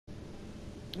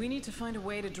We need to find a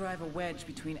way to drive a wedge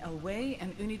between El Way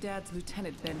and Unidad's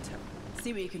Lieutenant Bento.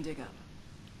 See what you can dig up.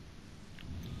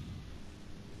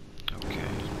 Okay.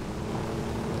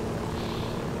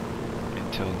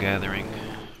 Intel gathering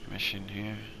mission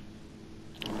here.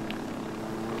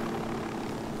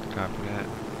 Copy that.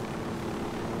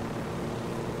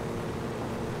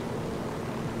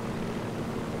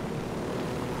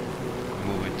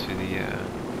 Moving to the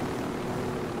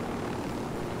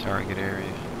target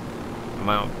area.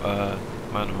 Mount the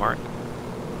mark.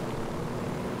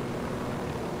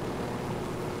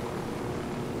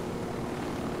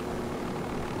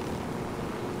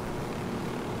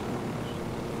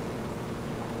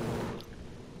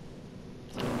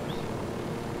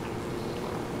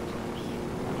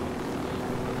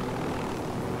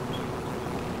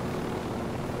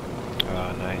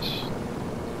 Nice.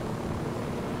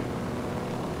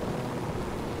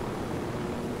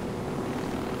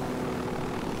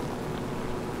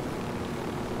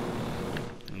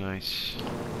 Nice.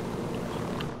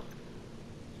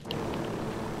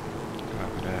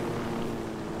 Copy that.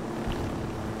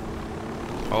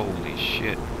 Holy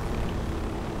shit.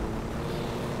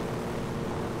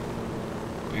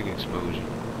 Big explosion.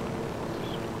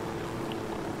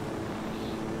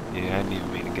 Yeah, I didn't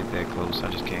even mean to get that close. I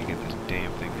just can't get this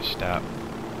damn thing to stop.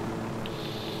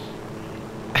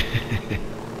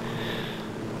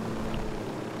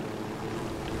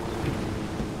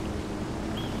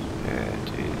 Yeah,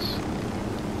 jeez.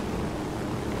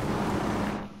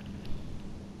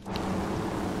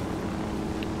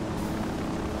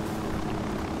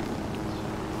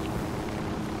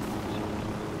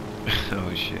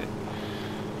 Oh shit.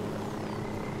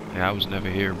 Yeah, I was never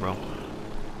here, bro.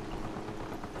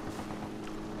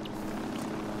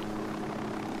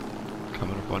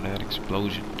 Coming up on that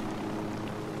explosion.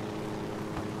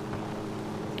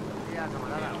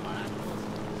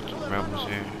 Rebels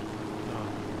here.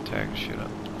 Tag shit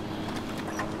up.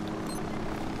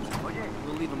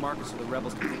 We'll leave a marker so the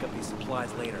rebels can pick up these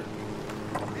supplies later.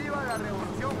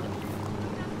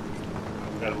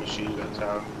 Got a machine gun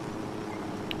tower.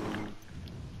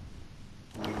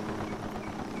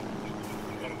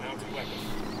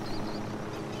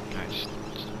 Nice.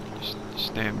 Just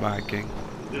stand by, King.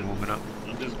 Moving up.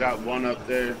 You just got one up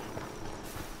there.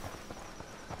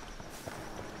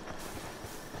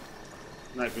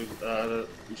 Sniper, the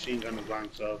machine gun is by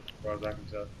himself, as far as I can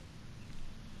tell.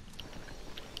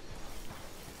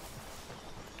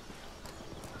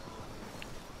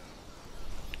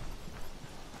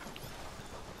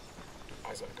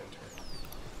 Eyes on gun turret.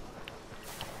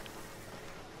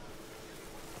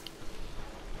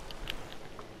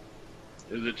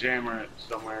 There's a jammer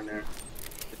somewhere in there.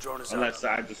 The drone is Unless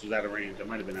I just was out of range. I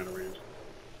might have been out of range.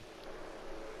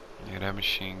 Yeah, that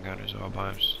machine gun is all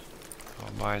by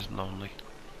his lonely.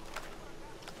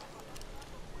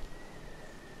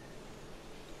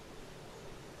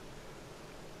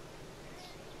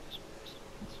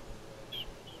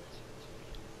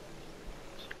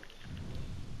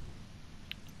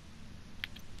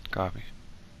 Copy.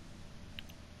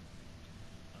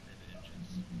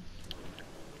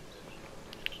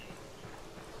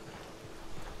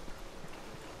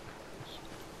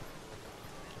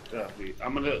 Copy.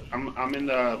 I'm in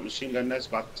the machine gun nest,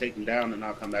 about to take him down, and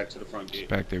I'll come back to the front gate.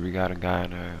 Inspector, we got a guy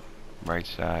on the right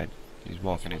side. He's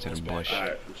walking into the bush.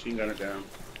 Alright, machine gunner down.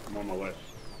 I'm on my way.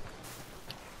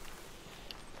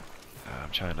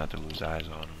 I'm trying not to lose eyes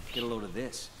on him. Get a load of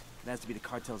this. It has to be the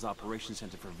cartel's operation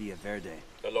center for Villa Verde.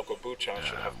 The local Buchan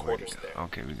should have quarters there.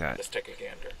 Okay, we got. Let's take a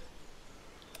gander.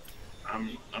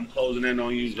 I'm closing in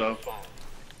on you, though.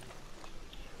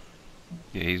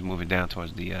 Yeah, he's moving down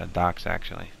towards the docks.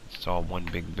 Actually, it's all one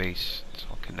big base. It's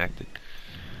all connected.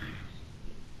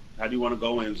 How do you want to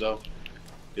go in, Zoe?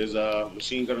 There's a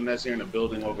machine gunner nest here in the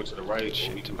building over to the right. Shit,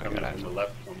 Or we can somebody come in got from the eyes.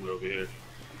 left from over here.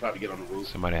 Probably get on the roof.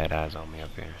 Somebody had eyes on me up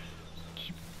here.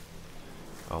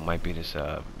 Oh, it might be this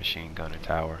machine gunner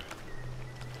tower.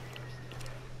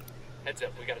 Heads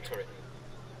up, we got a turret.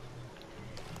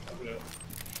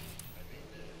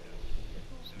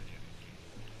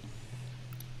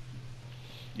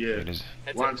 Yeah, There's,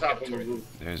 we're on top of the roof.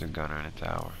 there's a gunner in a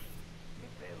tower.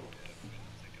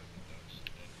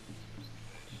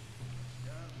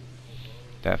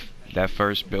 That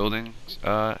first building,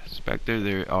 Spectre,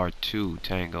 there are 2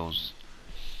 tangos.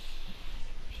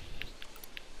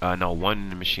 No, 1 in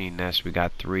the machine nest. We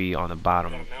got 3 on the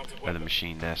bottom of the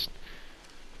machine nest.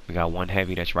 We got 1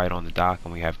 heavy that's right on the dock,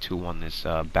 and we have 2 on this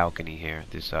balcony here,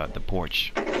 this the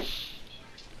porch.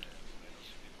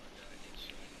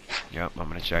 Yep, I'm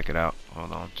gonna check it out.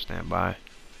 Hold on, stand by.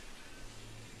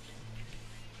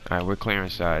 Alright, we're clear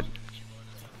inside.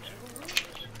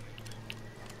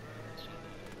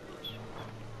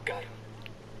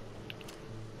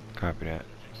 Copy that.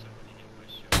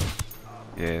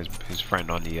 Yeah, his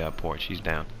friend on the porch. He's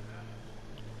down.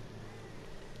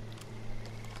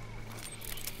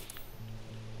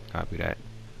 Copy that.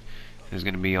 There's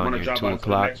gonna be on your 2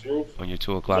 o'clock. On your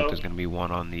 2 o'clock, there's gonna be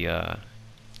one on the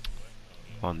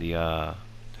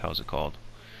how's it called?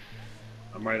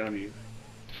 I'm right on you.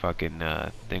 Fucking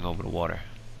thing over the water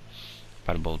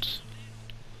by the boats.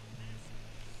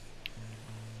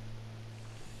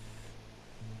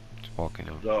 Just walking.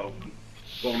 Go.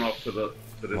 Going off to this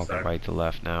Walking side. right to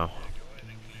left now.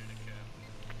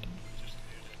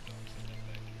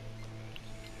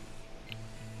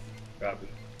 Copy.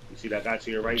 You see that guy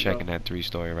to your right? Checking though? that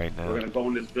 3-story right now. We're gonna go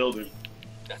in this building.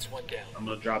 That's one down. I'm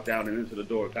gonna drop down and into the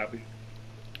door. Copy.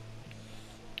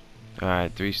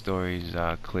 Alright, 3 stories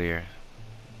clear.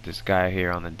 This guy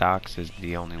here on the docks is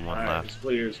the only one Alright, left. it's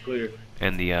clear. It's clear.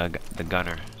 And the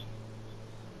gunner.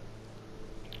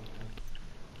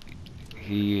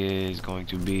 He is going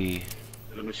to be.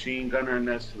 The machine gunner, and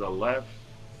that's to the left.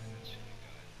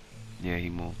 Yeah, he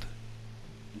moved.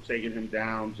 I'm taking him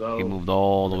down, so. He moved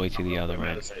all the way to the other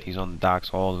end. He's on the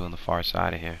docks all the way on the far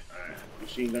side of here. Alright,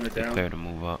 machine gunner down. Clear to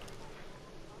move up.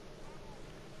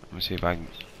 Let me see if I can.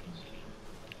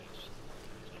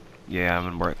 Yeah,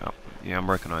 I'm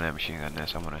working on that machine gun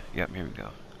nest. I'm gonna. Yep, here we go.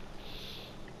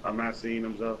 I'm not seeing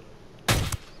him, so.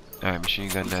 Alright, machine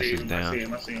gun nest is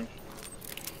down. I see him.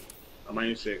 I'm on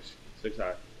you 6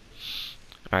 high.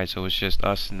 Alright, so it's just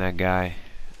us and that guy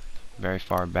very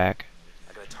far back.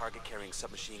 I got a target carrying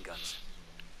submachine guns.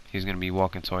 He's gonna be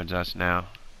walking towards us now.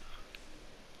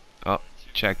 Oh,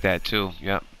 check that, 2.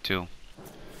 Yep, 2.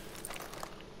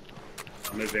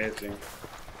 I'm advancing.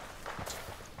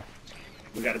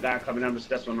 We got a guy coming down the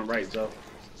steps on the right, so.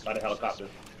 By the helicopter.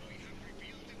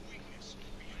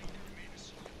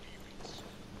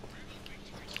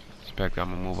 Expect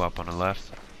I'm gonna move up on the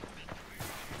left.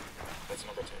 That's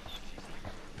number 2.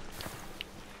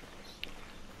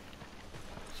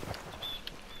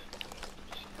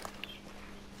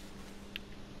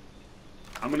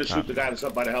 I'm gonna shoot the guy that's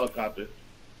up by the helicopter.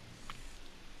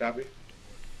 Copy?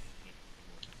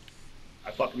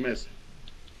 I fucking missed.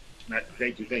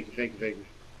 Thank you.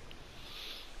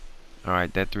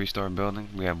 Alright, that 3-story building,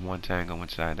 we have 1 tango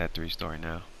inside that 3-story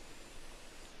now.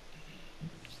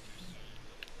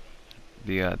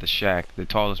 The shack, the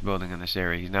tallest building in this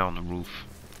area, he's now on the roof.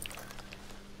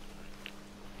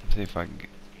 Let's see if I can get.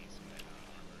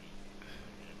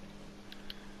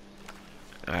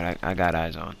 Alright, I got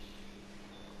eyes on.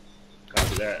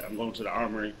 Copy that. I'm going to the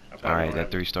armory. Alright,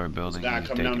 that 3-story building, guy he's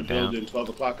coming down the taken down. building, 12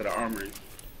 o'clock at the armory.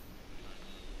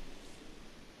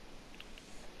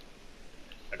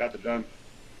 I got the gun.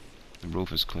 The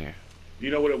roof is clear. Do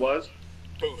you know what it was?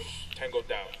 Boost. Tango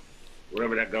down.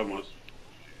 Whatever that gun was.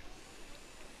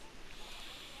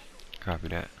 Copy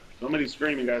that. Somebody's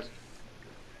screaming, guys.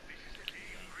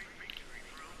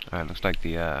 Alright, looks like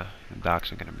the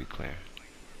docks are gonna be clear.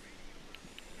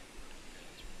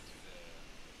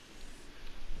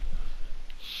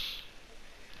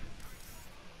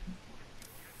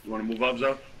 You want to move up,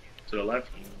 Zoe? To the left?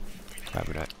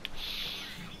 Copy that.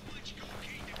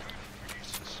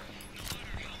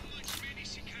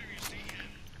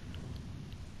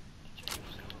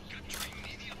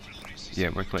 Yeah,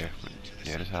 we're clear.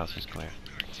 Yeah, this house is clear.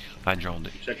 I droned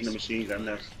it. Checking the machine gun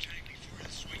nest.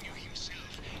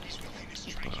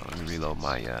 Let me reload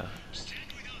my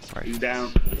right. He's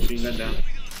down. Machine gun down.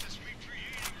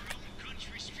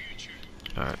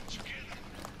 Alright.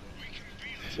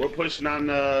 We're pushing on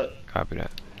the. Copy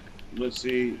that. Let's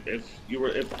see. If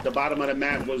the bottom of the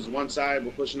map was one side,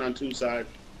 we're pushing on 2 sides.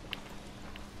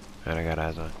 And I got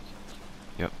eyes on.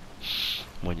 Yep.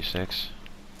 I'm on your 6.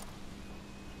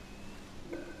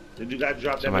 Did you guys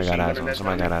drop that Somebody machine got gun eyes in on. that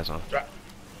Somebody time? got eyes on.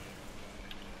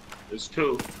 There's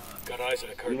 2. Got eyes on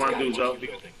a What cartel. do you want to do, Zoe?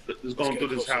 building. It's going through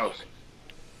this house.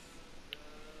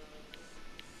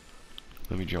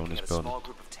 Let me drone We this got a building. small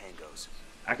group of tangos.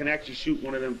 I can actually shoot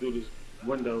one of them through this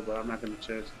window, but I'm not going to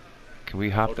chance. Can we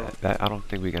hop Hold on. that? I don't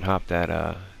think we can hop that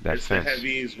that It's fence. the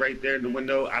heavy is right there in the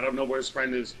window. I don't know where his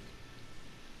friend is.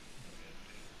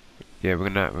 Yeah, we're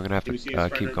gonna have Can to you see his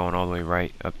friend keep there? going all the way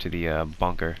right up to the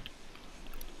bunker.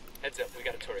 Heads up. We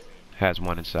got a turret. Has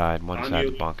one inside On inside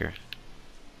you. the bunker.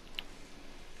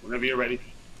 Whenever you're ready.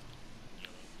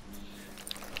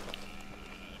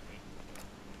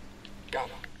 Got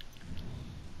him.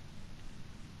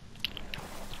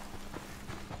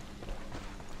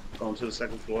 Going to the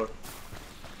 2nd floor.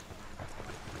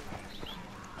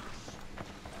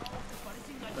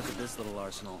 Look at this little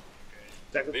arsenal.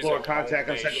 2nd These floor, are contact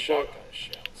on homemade 2nd floor. shotgun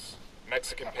shells.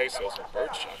 Mexican pesos and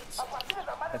birdshot inside.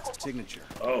 That's a signature.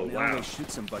 Oh, When wow. Elway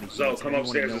shoots somebody, he So, wants come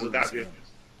everyone to upstairs, know there's a what he's doc here. doing.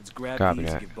 Let's grab Copy these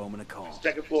that. and give Bowman a call.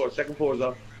 Second floor,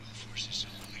 though.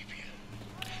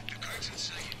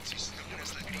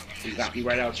 He got me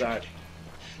right outside.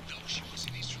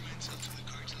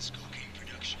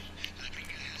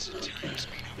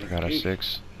 I got a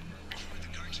 6.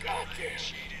 God damn.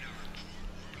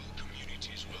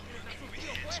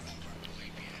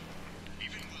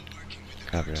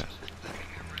 Copy that.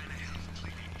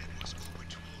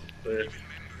 Clear.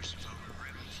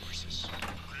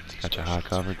 Got your HUD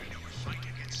covered.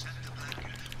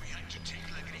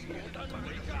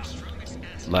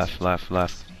 Left, left,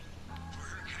 left.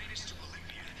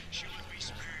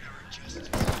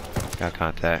 Got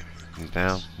contact. He's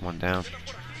down. One down.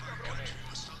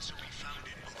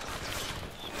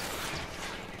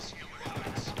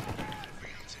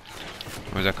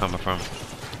 Where's that coming from?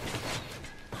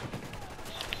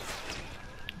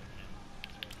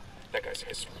 That guy's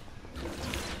history.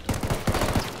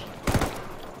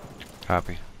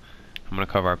 Copy. I'm gonna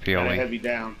cover our Got a POE. heavy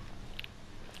down.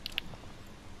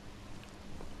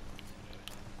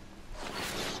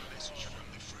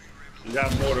 You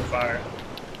got mortar fire.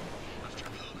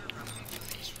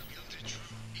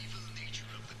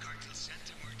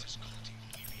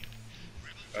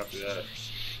 After that.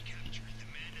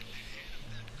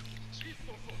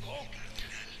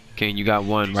 King, you got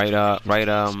one right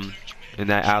in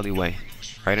that alleyway.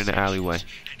 Right in the alleyway.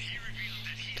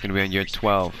 It's gonna be on year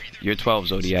 12. Year 12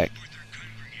 Zodiac.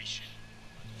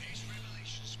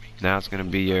 Now it's gonna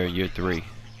be year 3.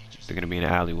 They're gonna be in the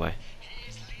alleyway.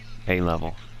 A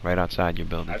level. Right outside your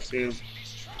building. I see him.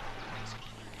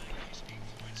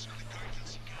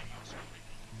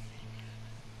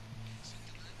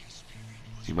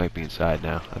 He might be inside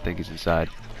now. I think he's inside.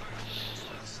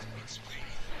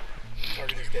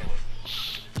 Target is down.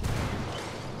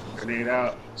 Grenade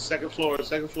out. Second floor.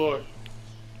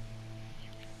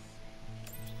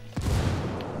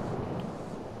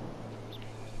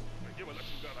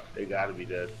 They gotta be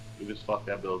dead. We just fucked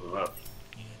that building up.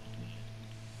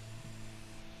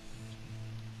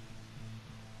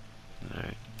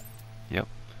 Alright. Yep.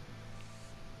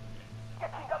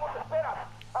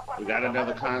 We got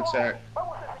another contact.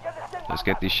 Let's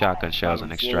get these shotgun shells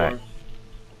and extract.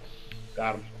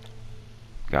 Got him.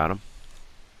 Got him.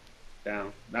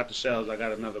 Down. Not the shells. I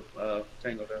got another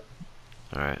tango there.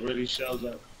 Alright. Where are these shells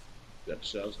at? Got the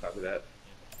shells. Copy that.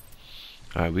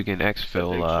 Alright, we can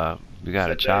exfil. We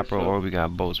got a chopper or we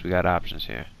got boats. We got options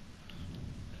here.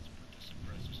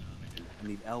 I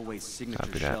need Elway's signature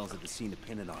Copy that. shells at the scene to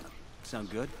pin it on him. Sound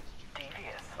good?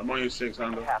 I'm on your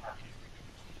 600.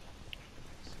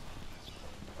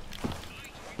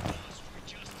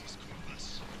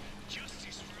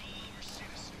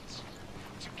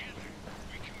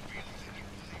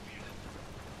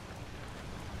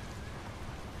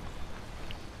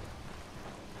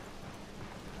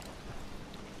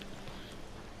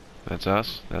 That's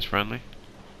us. That's friendly.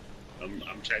 I'm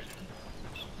checking.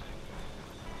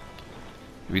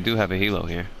 We do have a helo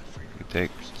here. We can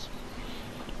take.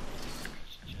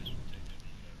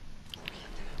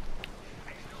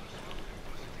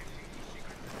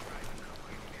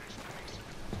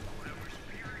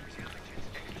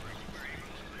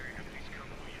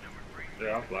 Yeah,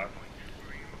 I'll fly.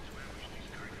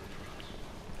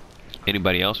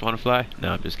 Anybody else want to fly? No,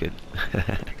 I'm just kidding.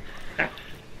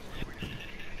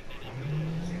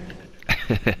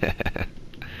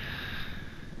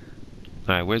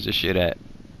 Alright, where's the shit at?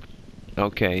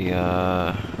 Okay,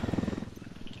 I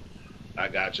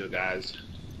got you guys.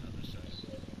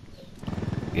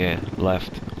 yeah,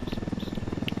 left.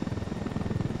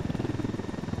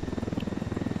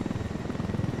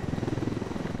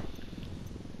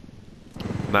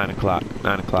 Nine o'clock.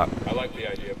 I like the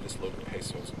idea of disloading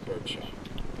pesos and birdshot.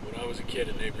 When I was a kid,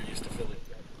 a neighbor used to fill it.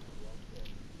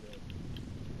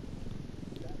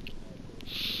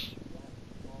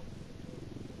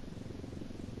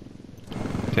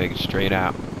 Take it straight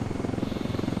out.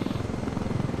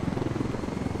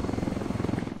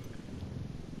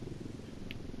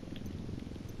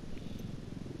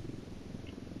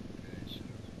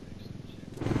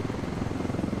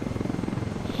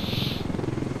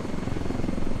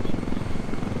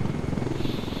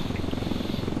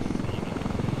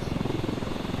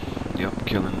 Yep,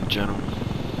 killing the general.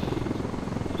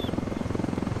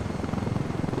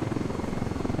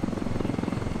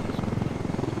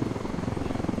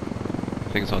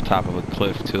 I think it's on top of a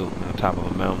cliff too, on top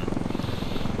of a mountain.